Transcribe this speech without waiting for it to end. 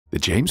The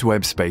James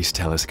Webb Space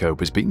Telescope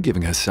has been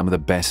giving us some of the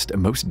best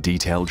and most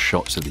detailed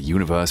shots of the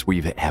universe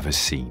we've ever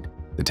seen.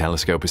 The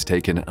telescope has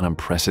taken an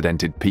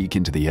unprecedented peek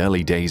into the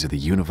early days of the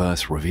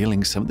universe,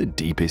 revealing some of the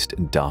deepest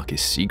and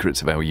darkest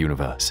secrets of our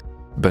universe.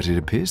 But it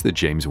appears that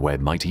James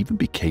Webb might even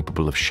be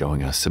capable of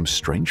showing us some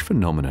strange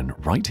phenomenon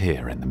right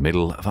here in the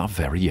middle of our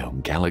very own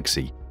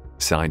galaxy.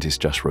 Scientists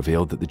just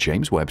revealed that the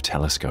James Webb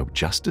Telescope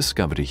just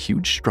discovered a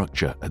huge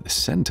structure at the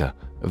center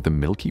of the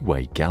Milky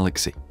Way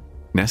galaxy.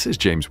 NASA's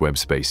James Webb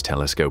Space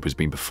Telescope has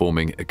been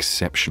performing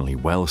exceptionally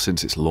well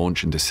since its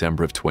launch in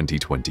December of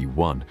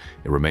 2021.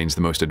 It remains the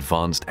most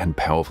advanced and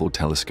powerful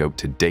telescope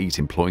to date,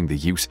 employing the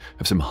use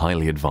of some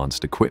highly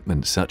advanced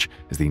equipment such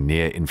as the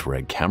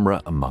near-infrared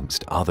camera,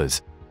 amongst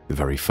others. The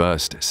very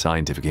first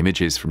scientific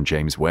images from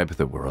James Webb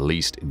that were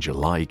released in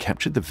July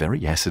captured the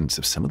very essence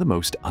of some of the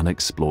most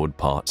unexplored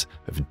parts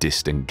of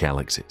distant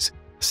galaxies.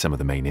 Some of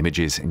the main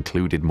images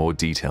included more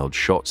detailed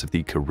shots of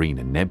the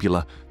Carina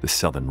Nebula, the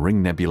Southern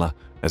Ring Nebula,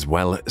 as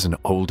well as an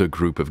older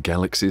group of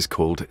galaxies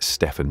called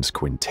Stephan's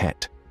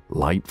Quintet.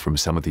 Light from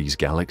some of these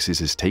galaxies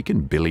has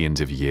taken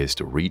billions of years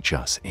to reach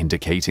us,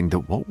 indicating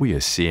that what we are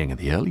seeing are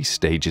the early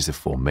stages of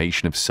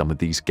formation of some of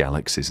these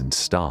galaxies and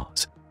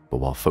stars. But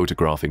while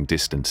photographing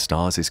distant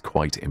stars is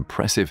quite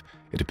impressive,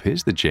 it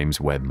appears that James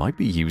Webb might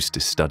be used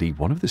to study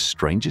one of the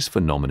strangest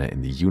phenomena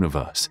in the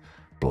universe: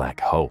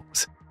 black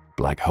holes.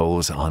 Black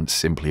holes aren't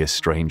simply a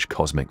strange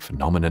cosmic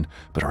phenomenon,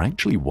 but are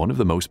actually one of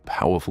the most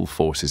powerful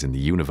forces in the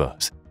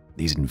universe.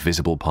 These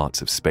invisible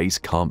parts of space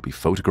can't be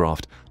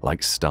photographed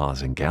like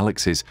stars and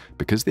galaxies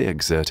because they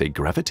exert a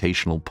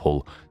gravitational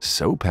pull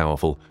so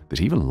powerful that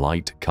even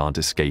light can't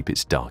escape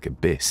its dark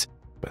abyss.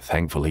 But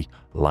thankfully,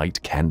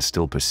 light can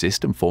still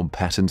persist and form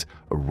patterns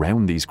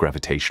around these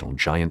gravitational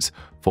giants,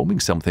 forming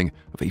something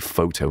of a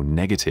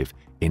photonegative,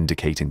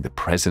 indicating the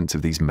presence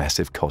of these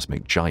massive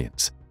cosmic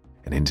giants.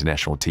 An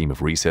international team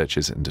of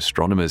researchers and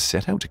astronomers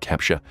set out to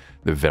capture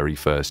the very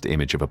first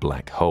image of a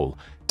black hole,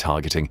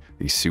 targeting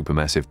the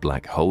supermassive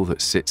black hole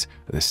that sits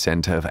at the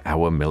center of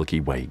our Milky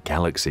Way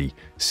galaxy,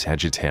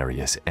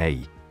 Sagittarius A.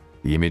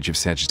 The image of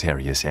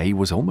Sagittarius A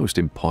was almost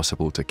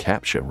impossible to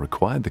capture and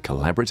required the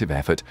collaborative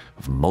effort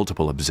of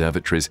multiple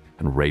observatories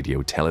and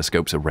radio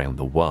telescopes around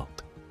the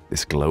world.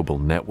 This global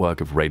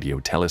network of radio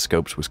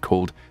telescopes was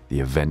called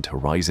the Event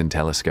Horizon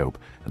Telescope,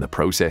 and the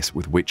process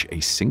with which a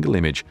single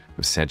image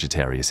of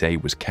Sagittarius A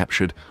was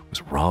captured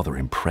was rather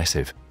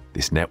impressive.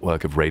 This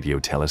network of radio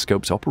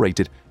telescopes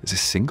operated as a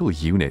single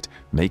unit,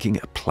 making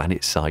a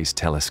planet-sized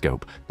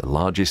telescope, the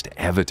largest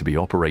ever to be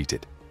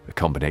operated. A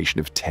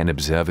combination of 10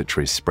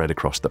 observatories spread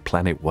across the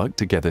planet worked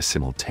together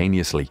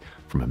simultaneously,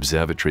 from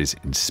observatories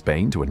in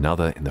Spain to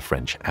another in the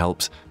French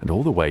Alps and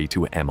all the way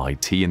to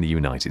MIT in the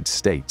United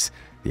States.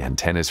 The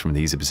antennas from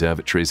these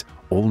observatories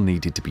all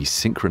needed to be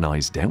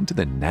synchronized down to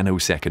the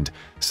nanosecond,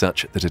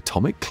 such that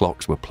atomic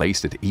clocks were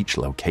placed at each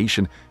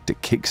location to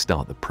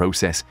kickstart the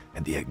process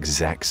at the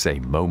exact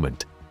same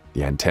moment.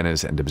 The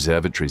antennas and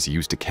observatories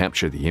used to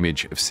capture the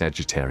image of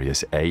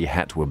Sagittarius A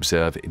had to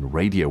observe in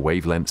radio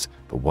wavelengths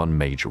for one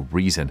major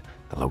reason: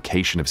 the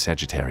location of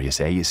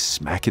Sagittarius A is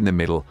smack in the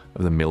middle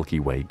of the Milky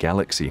Way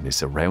galaxy and is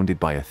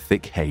surrounded by a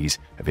thick haze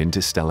of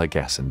interstellar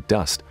gas and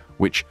dust,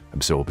 which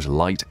absorbs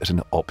light at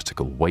an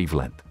optical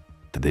wavelength.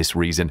 For this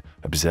reason,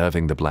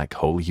 observing the black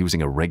hole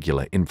using a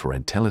regular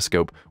infrared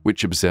telescope,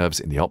 which observes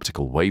in the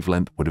optical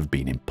wavelength, would have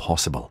been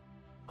impossible.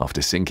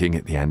 After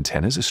syncing the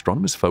antennas,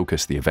 astronomers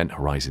focused the Event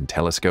Horizon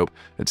Telescope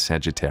at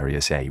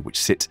Sagittarius A,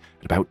 which sits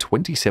at about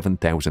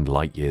 27,000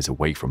 light-years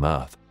away from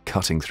Earth,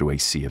 cutting through a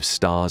sea of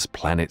stars,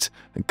 planets,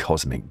 and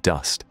cosmic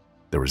dust.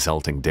 The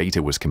resulting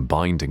data was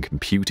combined and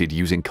computed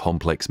using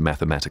complex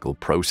mathematical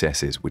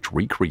processes which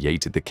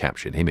recreated the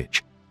captured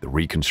image. The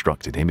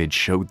reconstructed image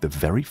showed the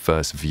very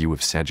first view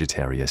of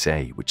Sagittarius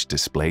A, which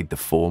displayed the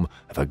form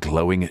of a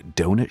glowing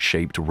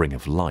donut-shaped ring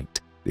of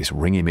light. This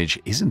ring image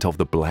isn't of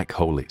the black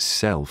hole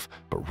itself,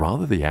 but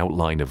rather the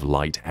outline of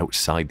light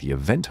outside the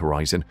event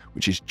horizon,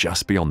 which is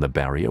just beyond the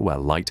barrier where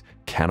light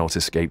cannot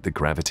escape the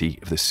gravity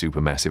of the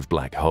supermassive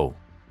black hole.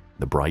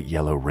 The bright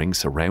yellow ring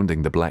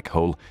surrounding the black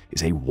hole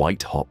is a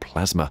white-hot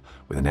plasma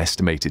with an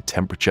estimated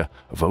temperature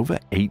of over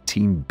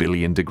 18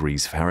 billion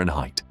degrees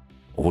Fahrenheit.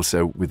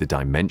 Also, with the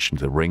dimension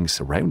of the ring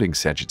surrounding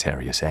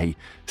Sagittarius A,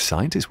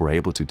 scientists were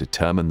able to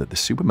determine that the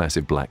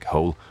supermassive black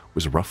hole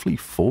was roughly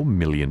 4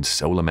 million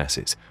solar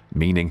masses,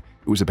 meaning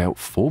it was about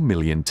 4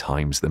 million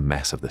times the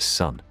mass of the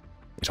Sun.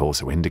 It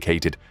also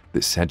indicated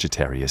that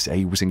Sagittarius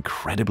A was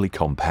incredibly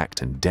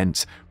compact and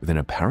dense, with an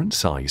apparent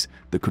size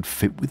that could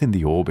fit within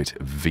the orbit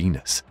of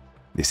Venus.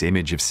 This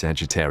image of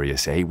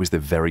Sagittarius A was the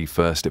very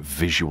first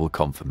visual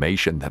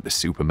confirmation that the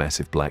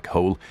supermassive black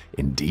hole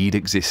indeed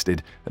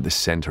existed at the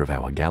center of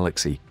our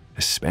galaxy,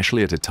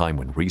 especially at a time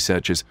when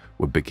researchers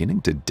were beginning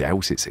to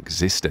doubt its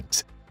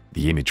existence.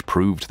 The image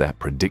proved that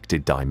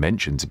predicted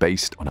dimensions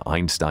based on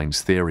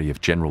Einstein's theory of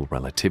general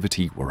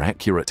relativity were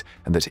accurate,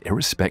 and that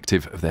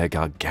irrespective of their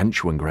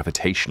gargantuan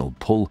gravitational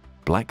pull,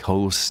 black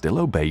holes still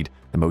obeyed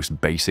the most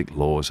basic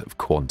laws of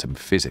quantum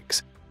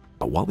physics.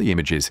 But while the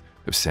images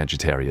of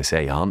Sagittarius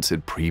A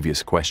answered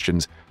previous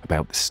questions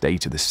about the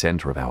state of the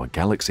center of our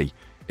galaxy,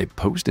 it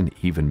posed an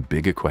even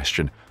bigger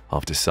question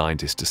after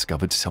scientists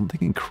discovered something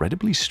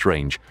incredibly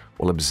strange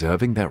while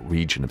observing that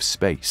region of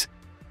space.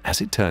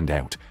 As it turned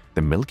out,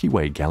 the Milky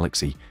Way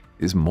galaxy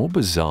is more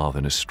bizarre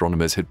than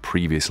astronomers had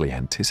previously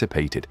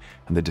anticipated,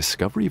 and the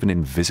discovery of an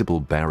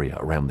invisible barrier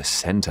around the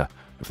center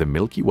of the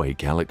Milky Way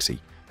galaxy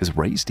has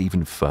raised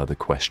even further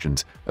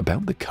questions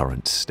about the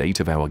current state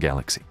of our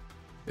galaxy.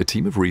 A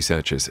team of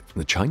researchers from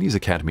the Chinese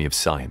Academy of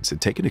Science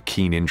had taken a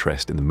keen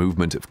interest in the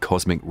movement of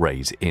cosmic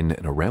rays in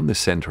and around the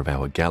center of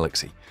our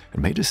galaxy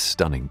and made a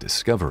stunning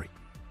discovery.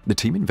 The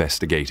team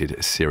investigated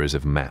a series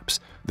of maps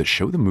that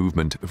show the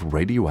movement of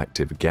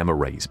radioactive gamma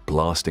rays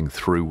blasting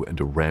through and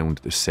around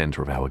the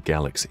center of our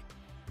galaxy.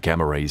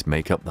 Gamma rays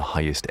make up the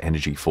highest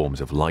energy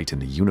forms of light in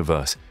the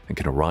universe and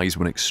can arise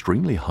when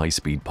extremely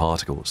high-speed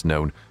particles,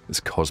 known as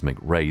cosmic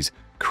rays,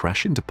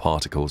 crash into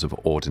particles of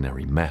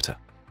ordinary matter.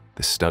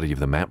 The study of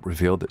the map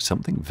revealed that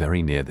something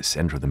very near the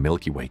center of the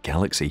Milky Way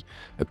galaxy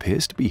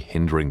appears to be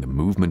hindering the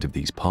movement of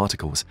these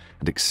particles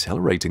and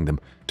accelerating them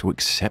to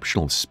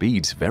exceptional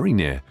speeds very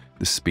near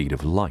the speed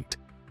of light.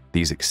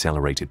 These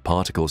accelerated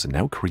particles are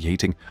now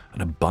creating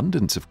an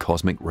abundance of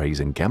cosmic rays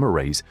and gamma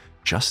rays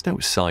just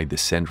outside the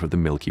center of the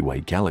Milky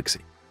Way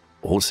galaxy.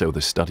 Also,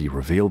 the study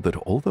revealed that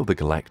although the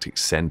galactic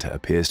center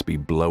appears to be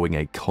blowing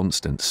a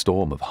constant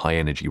storm of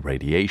high-energy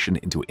radiation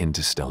into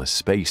interstellar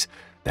space,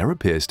 there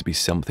appears to be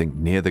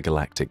something near the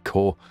galactic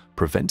core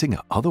preventing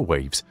other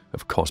waves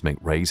of cosmic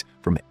rays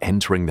from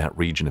entering that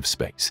region of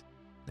space.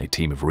 A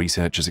team of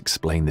researchers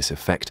explained this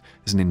effect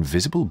as an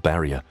invisible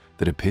barrier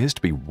that appears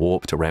to be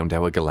warped around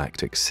our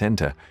galactic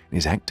center and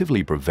is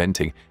actively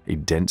preventing a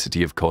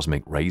density of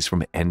cosmic rays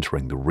from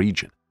entering the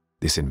region.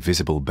 This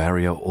invisible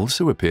barrier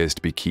also appears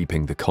to be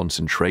keeping the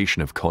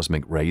concentration of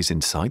cosmic rays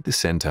inside the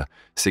center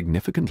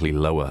significantly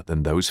lower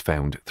than those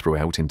found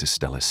throughout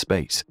interstellar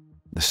space.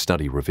 The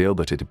study revealed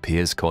that it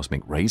appears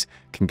cosmic rays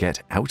can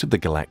get out of the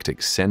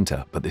galactic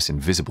center, but this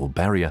invisible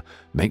barrier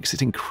makes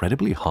it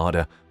incredibly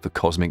harder for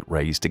cosmic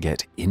rays to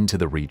get into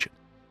the region.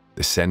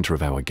 The center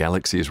of our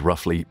galaxy is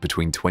roughly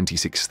between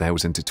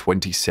 26,000 to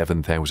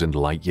 27,000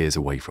 light-years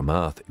away from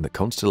Earth in the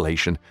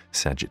constellation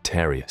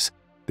Sagittarius.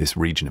 This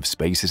region of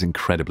space is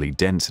incredibly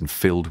dense and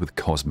filled with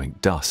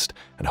cosmic dust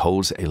and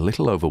holds a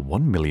little over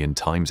 1 million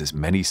times as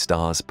many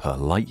stars per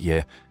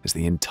light-year as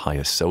the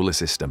entire solar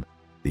system.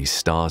 These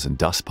stars and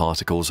dust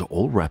particles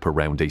all wrap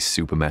around a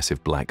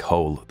supermassive black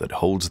hole that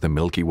holds the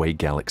Milky Way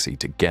galaxy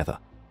together.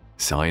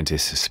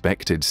 Scientists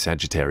suspected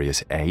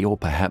Sagittarius A, or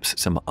perhaps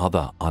some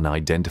other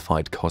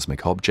unidentified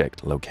cosmic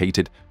object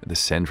located at the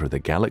center of the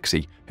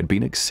galaxy, had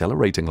been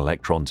accelerating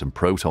electrons and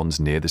protons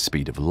near the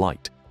speed of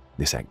light.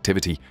 This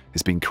activity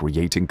has been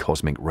creating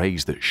cosmic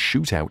rays that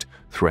shoot out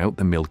throughout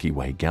the Milky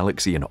Way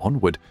galaxy and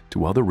onward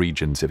to other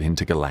regions of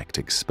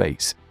intergalactic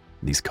space.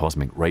 These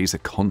cosmic rays are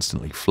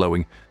constantly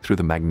flowing through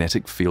the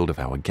magnetic field of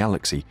our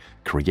galaxy,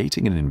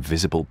 creating an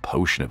invisible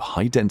potion of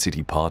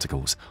high-density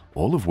particles,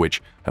 all of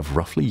which have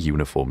roughly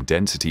uniform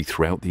density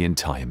throughout the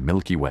entire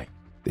Milky Way.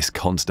 This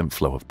constant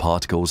flow of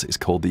particles is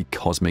called the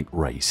cosmic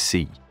ray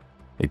sea.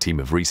 A team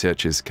of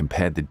researchers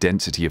compared the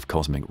density of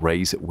cosmic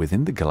rays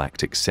within the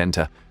galactic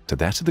center to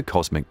that of the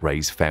cosmic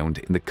rays found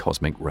in the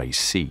cosmic ray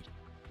sea.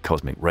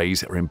 Cosmic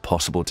rays are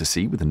impossible to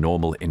see with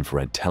normal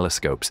infrared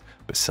telescopes,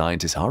 but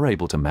scientists are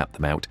able to map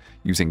them out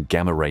using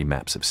gamma-ray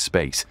maps of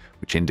space,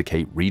 which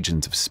indicate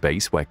regions of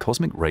space where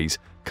cosmic rays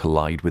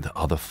collide with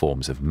other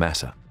forms of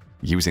matter.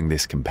 Using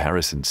this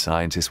comparison,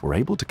 scientists were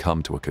able to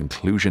come to a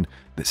conclusion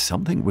that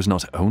something was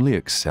not only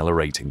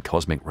accelerating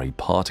cosmic ray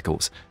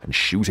particles and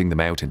shooting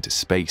them out into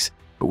space,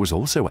 but was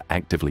also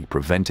actively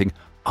preventing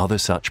other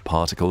such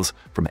particles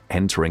from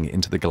entering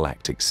into the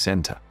galactic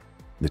center.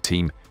 The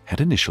team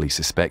had initially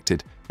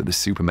suspected that the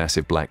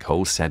supermassive black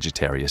hole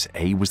Sagittarius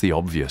A was the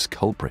obvious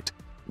culprit.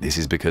 This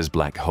is because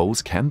black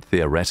holes can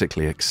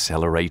theoretically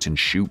accelerate and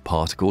shoot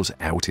particles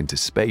out into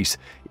space,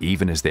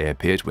 even as they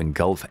appear to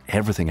engulf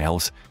everything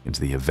else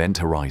into the event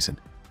horizon.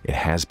 It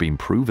has been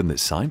proven that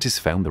scientists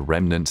found the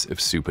remnants of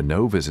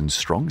supernovas and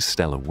strong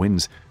stellar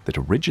winds that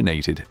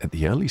originated at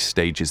the early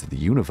stages of the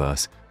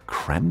universe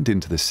crammed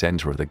into the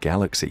center of the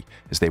galaxy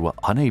as they were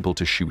unable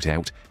to shoot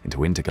out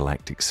into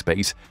intergalactic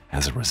space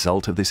as a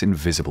result of this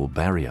invisible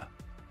barrier.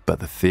 But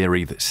the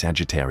theory that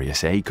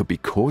Sagittarius A could be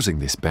causing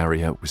this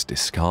barrier was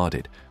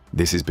discarded.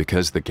 This is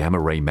because the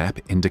gamma-ray map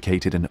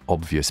indicated an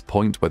obvious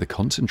point where the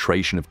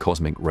concentration of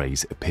cosmic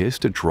rays appears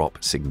to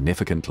drop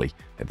significantly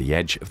at the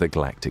edge of the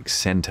galactic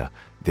center.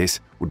 This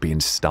would be in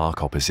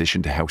stark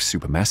opposition to how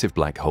supermassive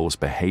black holes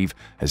behave,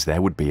 as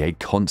there would be a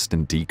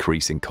constant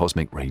decrease in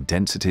cosmic ray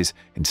densities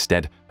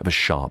instead of a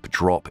sharp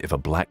drop if a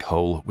black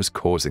hole was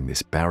causing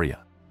this barrier.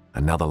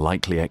 Another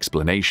likely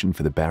explanation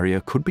for the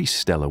barrier could be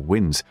stellar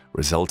winds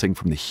resulting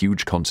from the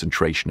huge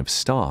concentration of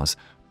stars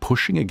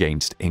pushing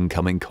against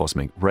incoming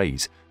cosmic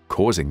rays,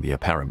 causing the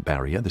apparent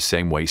barrier the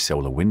same way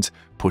solar winds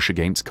push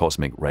against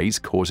cosmic rays,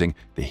 causing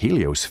the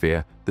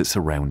heliosphere that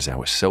surrounds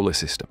our solar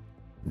system.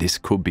 This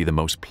could be the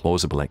most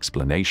plausible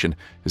explanation,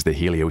 as the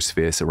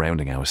heliosphere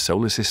surrounding our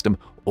solar system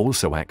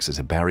also acts as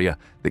a barrier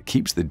that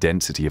keeps the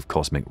density of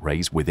cosmic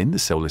rays within the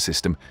solar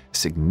system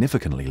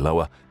significantly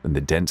lower than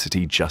the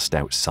density just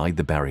outside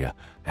the barrier,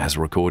 as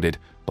recorded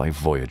by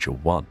Voyager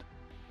 1.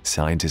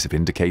 Scientists have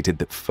indicated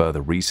that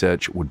further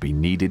research would be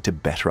needed to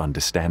better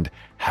understand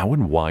how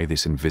and why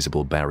this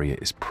invisible barrier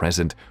is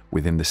present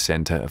within the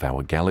center of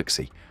our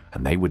galaxy,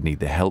 and they would need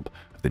the help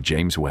of the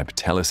James Webb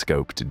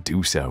Telescope to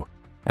do so.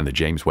 And the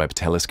James Webb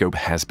Telescope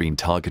has been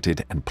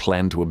targeted and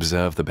planned to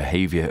observe the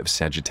behavior of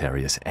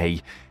Sagittarius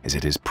A, as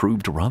it has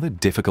proved rather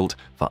difficult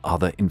for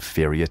other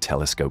inferior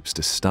telescopes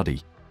to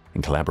study.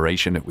 In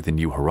collaboration with the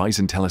New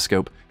Horizon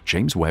Telescope,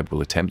 James Webb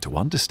will attempt to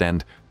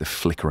understand the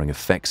flickering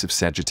effects of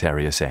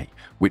Sagittarius A,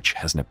 which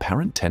has an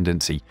apparent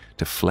tendency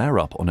to flare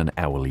up on an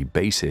hourly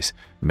basis,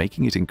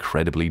 making it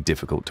incredibly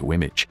difficult to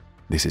image.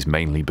 This is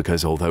mainly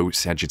because although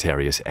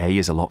Sagittarius A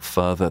is a lot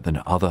further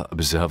than other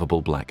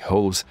observable black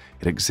holes,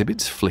 it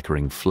exhibits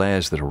flickering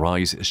flares that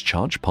arise as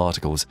charged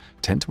particles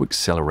tend to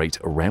accelerate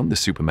around the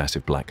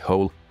supermassive black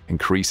hole,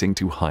 increasing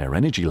to higher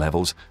energy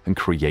levels and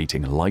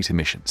creating light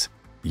emissions.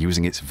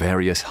 Using its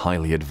various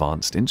highly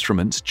advanced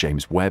instruments,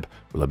 James Webb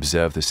will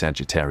observe the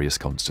Sagittarius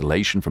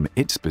constellation from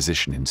its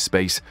position in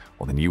space,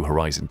 while the New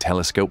Horizon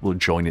Telescope will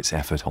join its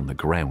effort on the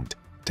ground.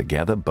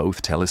 Together,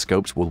 both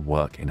telescopes will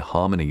work in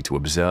harmony to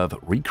observe,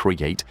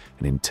 recreate,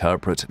 and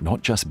interpret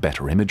not just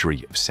better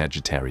imagery of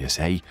Sagittarius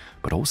A,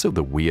 but also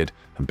the weird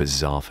and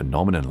bizarre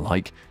phenomenon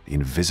like the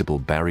invisible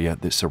barrier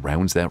that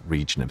surrounds that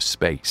region of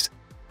space.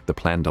 The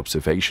planned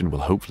observation will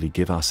hopefully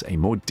give us a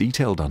more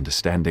detailed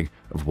understanding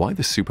of why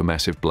the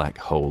supermassive black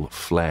hole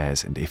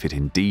flares and if it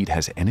indeed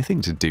has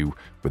anything to do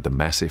with the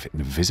massive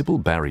invisible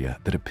barrier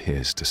that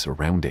appears to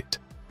surround it.